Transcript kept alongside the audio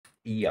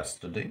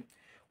yesterday.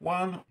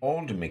 One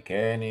old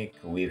mechanic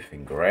with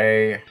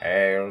gray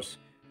hairs.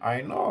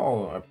 I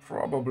know,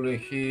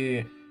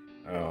 probably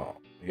uh,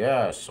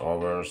 yes,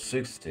 over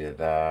 60.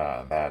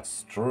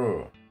 That's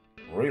true.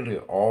 Really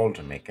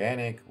old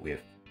mechanic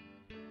with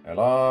a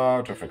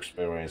lot of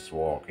experience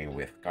working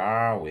with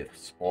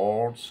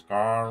sports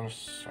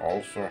cars.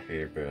 Also,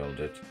 he built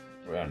it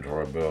and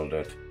rebuilt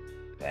it,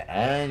 the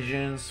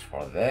engines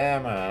for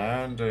them,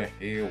 and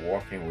he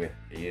working with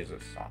his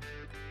son.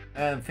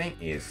 And thing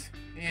is,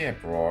 he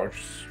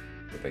approached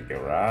to the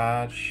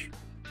garage.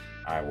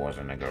 I was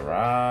in a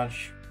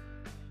garage,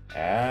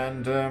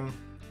 and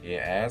he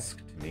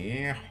asked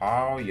me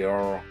how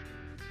your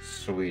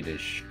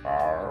Swedish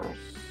cars,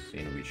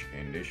 in which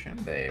condition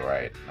they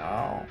right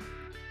now.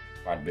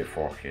 But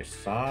before his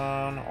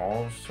son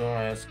also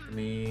asked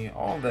me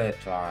all that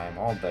time,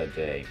 all that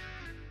day.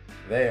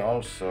 They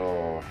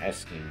also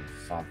asking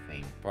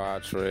something.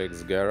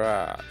 Patrick's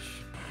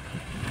Garage.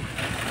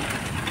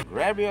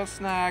 Grab your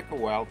snack,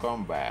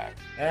 welcome back.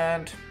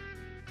 And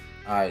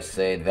I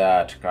say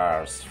that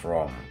cars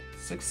from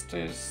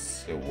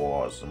 60s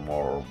was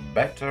more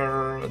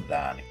better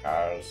than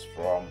cars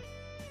from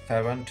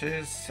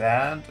 70s,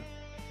 and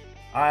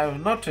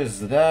I've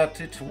noticed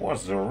that it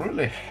was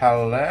really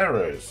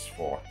hilarious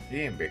for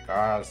him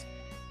because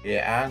he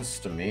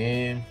answered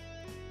me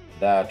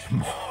that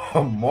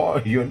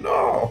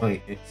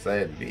he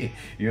said me,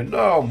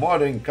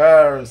 modern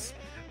cars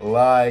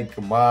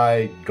like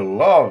my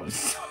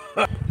gloves.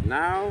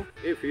 Now,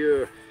 if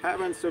you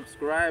haven't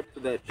subscribed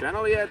to the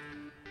channel yet,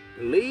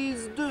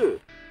 please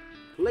do.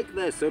 Click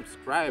the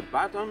subscribe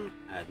button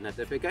and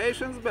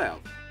notifications bell,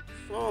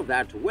 so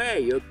that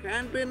way you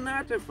can be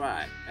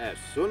notified as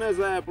soon as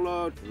I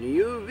upload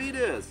new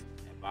videos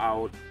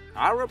about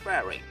car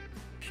repairing.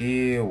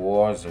 He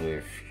was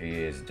with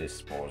his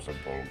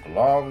disposable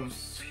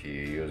gloves. He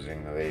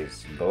using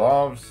these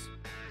gloves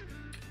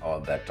all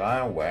the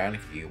time when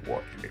he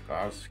working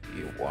because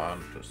he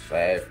want to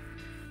save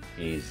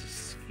his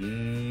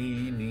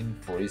skin in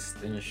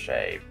pristine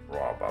shape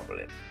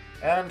probably.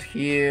 And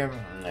he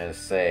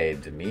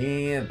said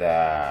me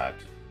that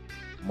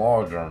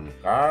modern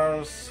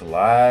cars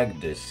like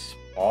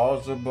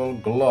disposable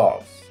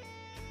gloves,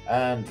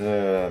 and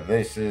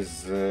this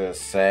is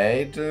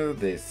said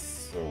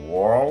this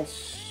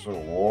words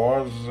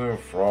was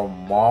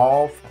from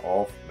mouth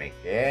of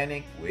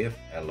mechanic with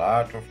a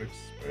lot of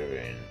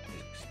experience.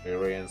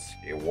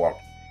 He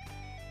worked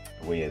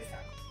with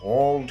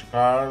old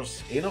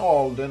cars in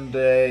olden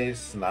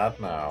days,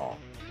 not now,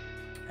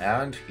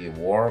 and he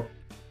worked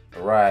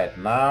right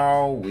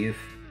now with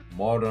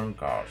modern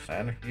cars,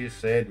 and he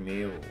said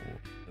me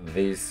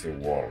these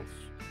words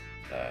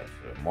that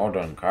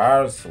modern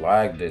cars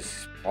like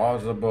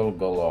disposable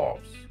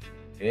gloves.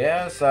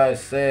 Yes, I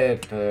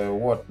said,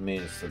 what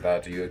means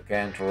that you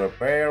can't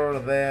repair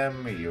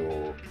them,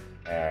 you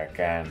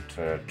can't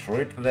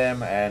treat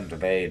them, and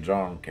they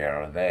don't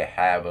care. They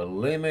have a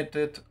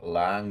limited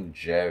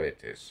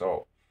longevity.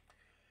 So,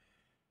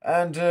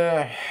 and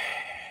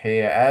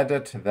he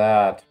added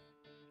that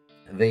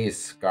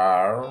these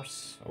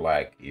cars,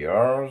 like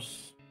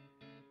yours,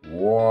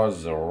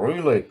 was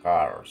really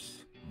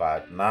cars,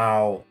 but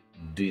now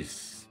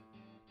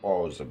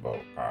disposable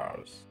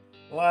cars.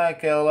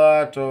 Like a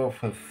lot of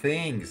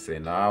things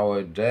in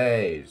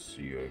nowadays,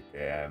 you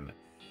can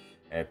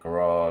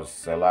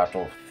across a lot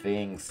of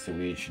things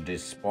which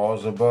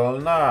disposable.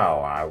 Now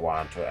I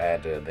want to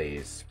add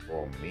this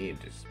for me: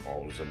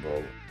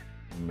 disposable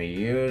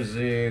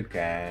music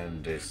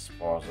and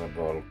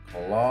disposable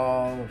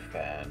cloth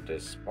and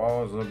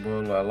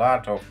disposable a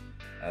lot of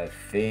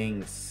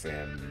things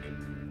in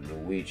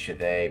which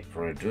they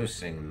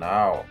producing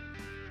now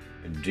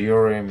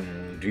during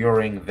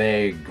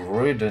the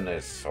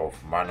greediness of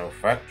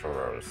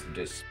manufacturers.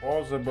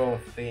 Disposable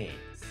things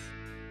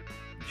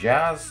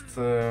just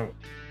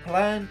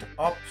planned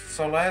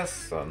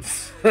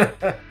obsolescence.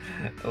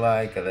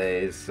 Like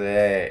they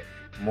say,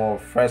 more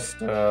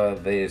faster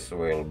this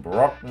will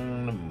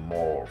broken,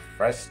 more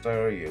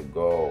faster you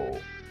go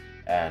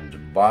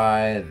and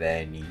buy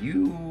the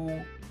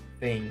new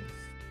things.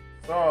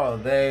 So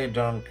they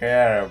don't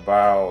care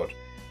about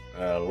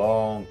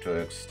long to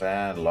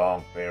extend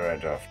long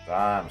period of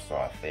time,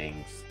 so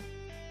things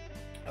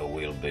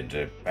will be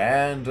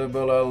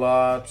dependable a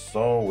lot,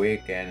 so we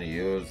can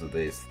use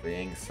these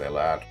things a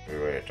lot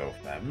period of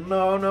time.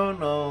 No, no,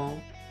 no.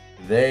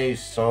 They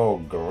so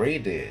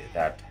greedy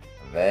that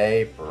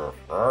they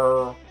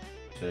prefer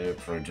to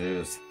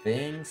produce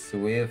things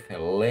with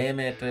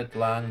limited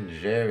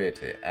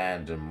longevity,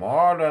 and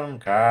modern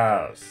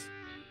cars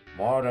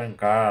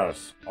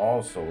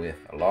also with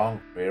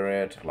long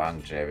period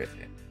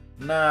longevity.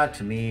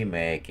 Not me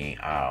making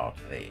out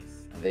this.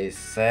 They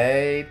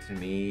say to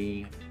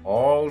me,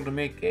 old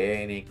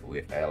mechanic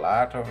with a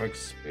lot of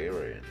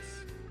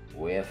experience,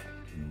 with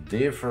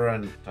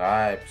different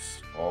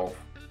types of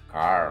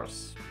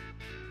cars,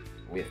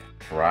 with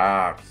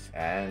trucks,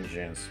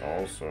 engines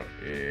also.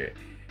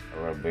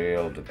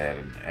 rebuild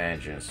their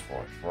engines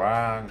for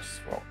trucks,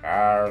 for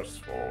cars,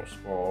 for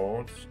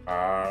sports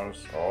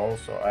cars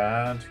also,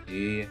 and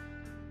he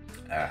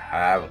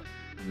have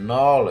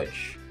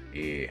knowledge.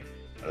 He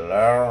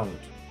learned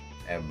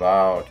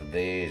about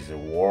this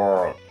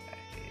work,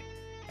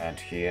 and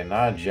he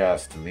not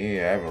just me,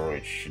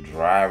 average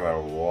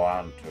driver,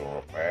 want to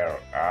repair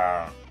a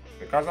car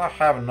because I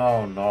have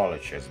no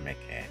knowledge as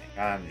mechanic.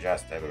 I'm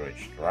just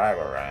average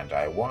driver, and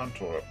I want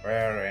to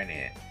repair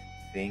any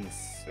things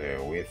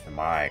with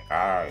my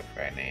car, if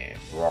any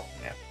broken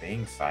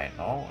things I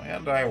know,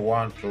 and I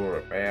want to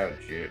repair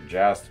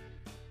just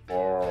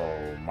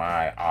for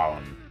my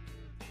own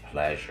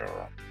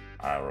pleasure.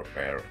 I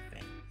repair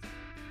things.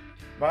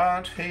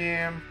 But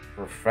him,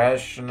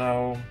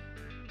 professional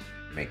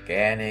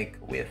mechanic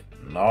with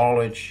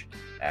knowledge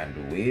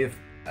and with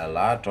a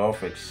lot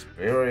of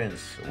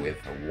experience with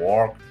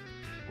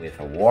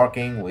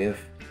working with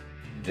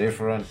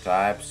different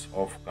types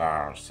of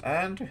cars,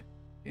 and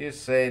he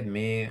said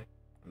me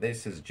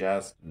this is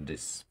just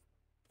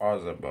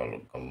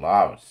disposable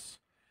gloves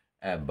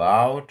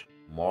about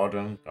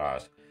modern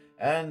cars.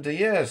 And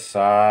yes,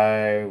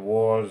 I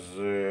was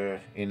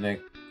in a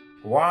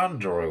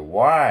wonder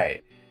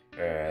why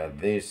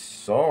these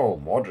so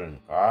modern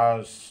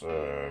cars,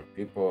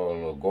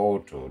 people go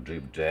to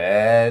deep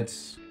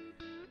debts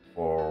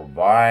for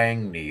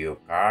buying new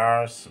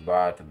cars,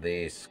 but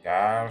these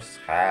cars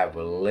have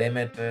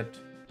limited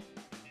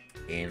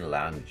in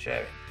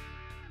longevity.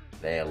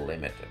 They're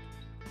limited.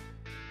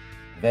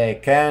 They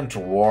can't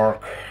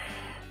work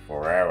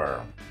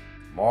forever.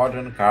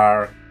 Modern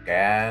car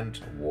can't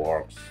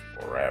work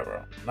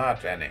forever.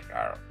 Not any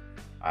car.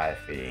 I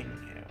think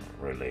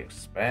really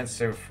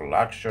expensive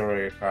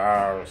luxury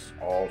cars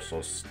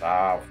also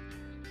stuffed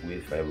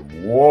with a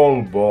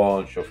whole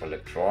bunch of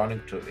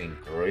electronic to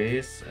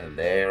increase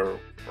their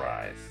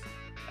price.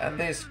 And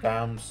this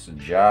comes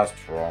just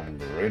from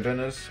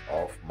greediness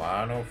of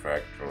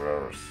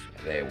manufacturers.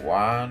 They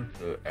want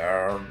to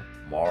earn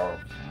more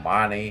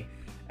money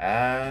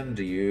and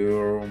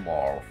you're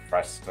more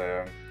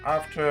faster.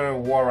 After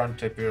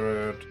warranty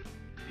period,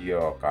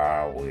 your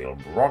car will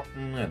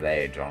broken,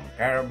 they don't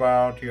care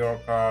about your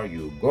car,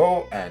 you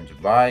go and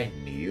buy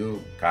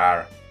new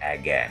car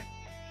again.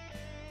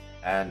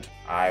 And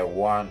I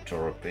want to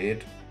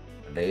repeat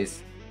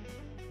this.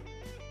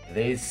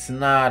 This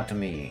not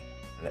me.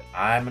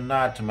 I'm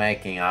not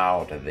making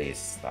out this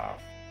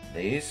stuff.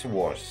 This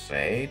was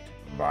said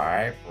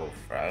by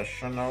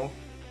professional,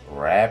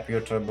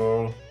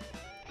 reputable,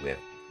 with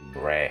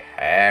gray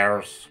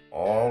hairs,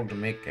 old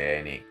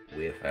mechanic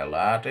with a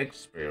lot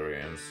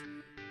experience.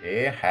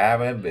 He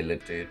have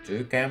ability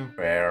to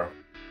compare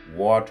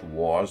what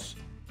was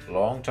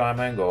long time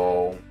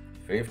ago,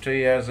 50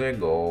 years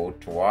ago,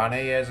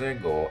 20 years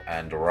ago,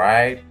 and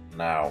right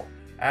now.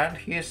 And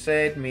he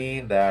said me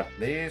that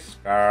these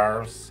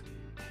cars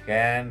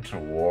can't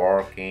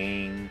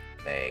working,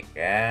 they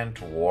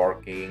can't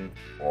working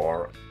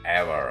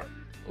forever.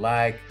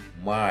 Like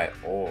my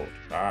old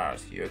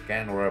cars, you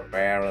can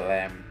repair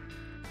them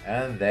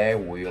and they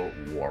will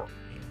work.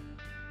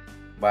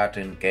 But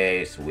in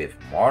case with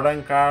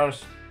modern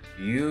cars,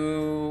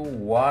 you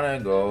wanna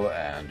go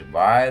and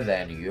buy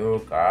the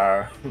new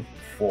car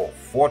for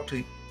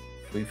 40,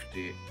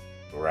 50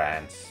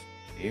 grands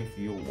if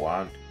you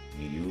want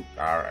new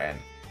car and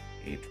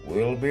it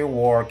will be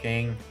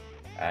working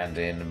and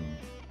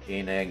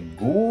in a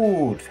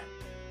good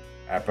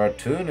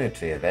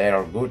opportunity,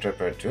 their good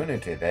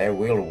opportunity, they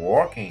will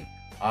working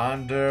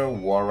under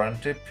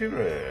warranty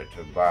period,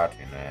 but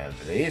in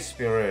this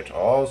period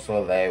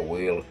also they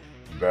will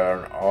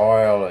burn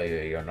oil.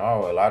 You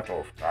know, a lot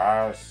of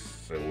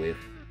cars with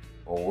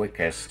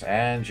weakest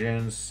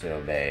engines,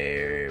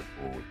 they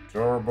put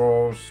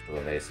turbos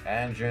to these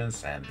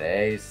engines and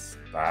they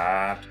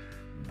start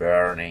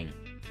burning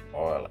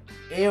oil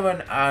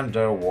even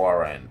under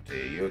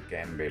warranty, you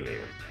can believe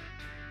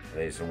it.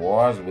 This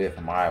was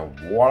with my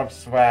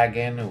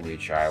Volkswagen,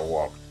 which I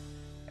worked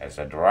as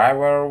a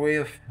driver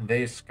with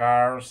these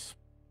cars,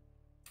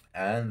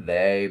 and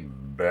they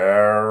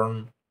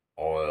burn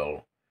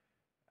oil.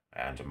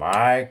 And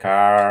my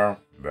car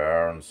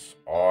burns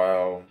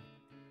oil,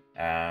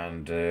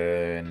 and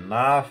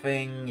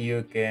nothing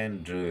you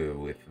can do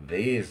with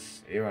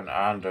this, even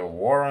under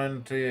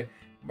warranty.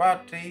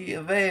 But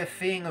they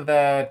think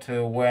that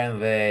when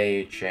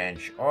they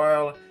change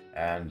oil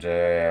and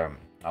a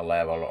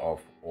level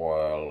of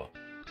oil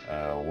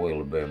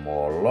will be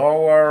more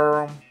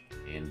lower.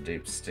 In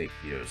dipstick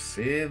you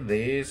see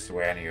this,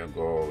 when you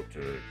go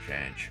to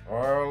change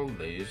oil,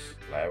 this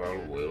level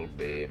will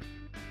be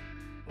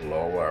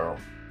lower,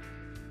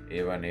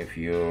 even if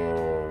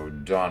you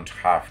don't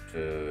have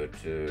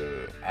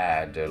to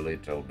add a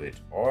little bit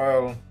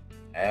oil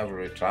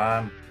every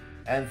time.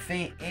 And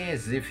thing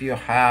is, if you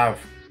have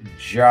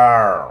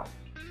jar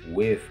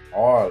with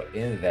oil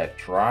in the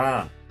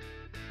trunk,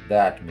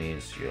 that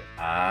means you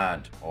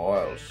add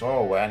oil.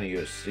 So when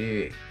you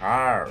see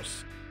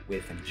cars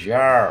with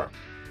jar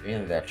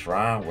in the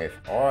trunk with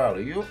oil,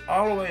 you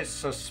always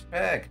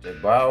suspect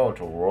about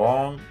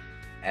wrong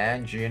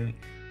engine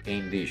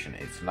condition.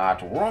 It's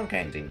not wrong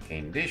engine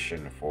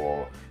condition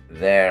for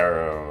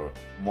their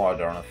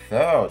modern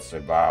thoughts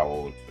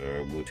about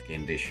good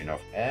condition of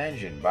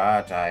engine,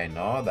 but I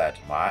know that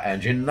my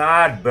engine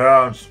not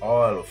burns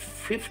oil.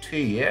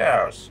 50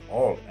 years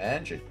old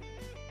engine,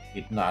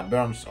 it not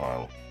burns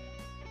oil.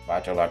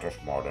 But a lot of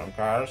modern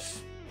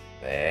cars,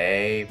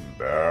 they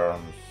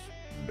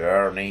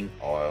burning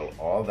oil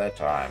all the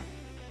time.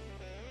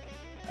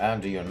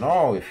 And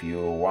if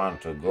you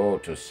want to go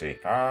to see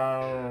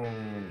car,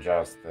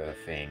 just the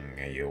thing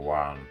you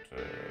want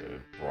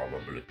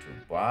probably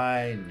to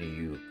buy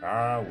new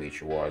car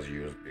which was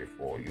used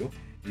before you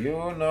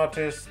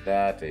notice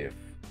that if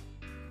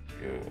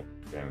you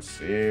can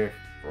see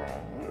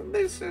from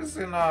this is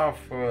enough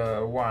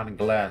one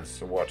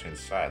glance what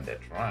inside the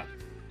trunk,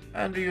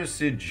 and you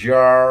see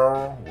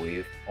jar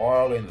with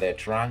oil in the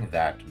trunk,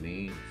 that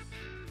means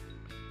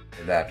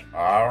that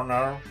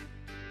owner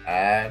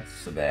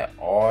adds the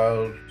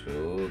oil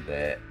to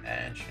the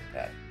engine.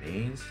 That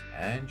means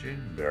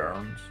engine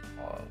burns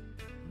oil.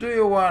 Do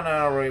you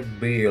wanna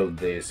rebuild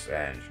this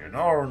engine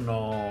or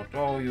not?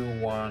 Or you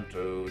want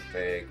to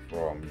take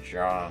from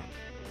John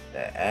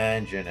the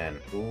engine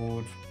and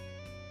put,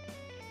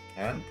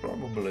 and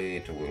probably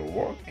it will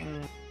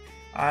working.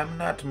 I'm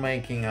not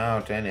making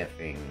out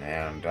anything,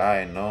 and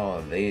I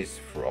know this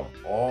from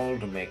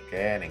old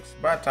mechanics,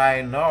 but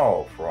I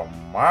know from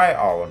my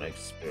own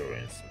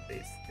experience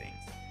these things.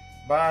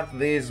 But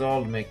these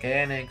old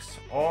mechanics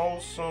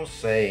also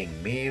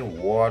saying me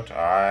what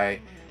I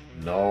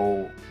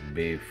know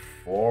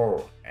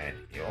before, and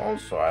he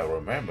also I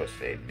remember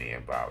said me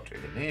about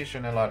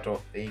ignition a lot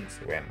of things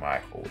when my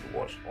hood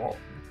was open.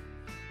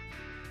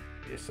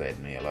 He said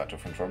me a lot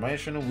of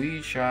information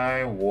which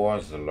I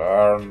was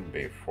learned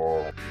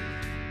before.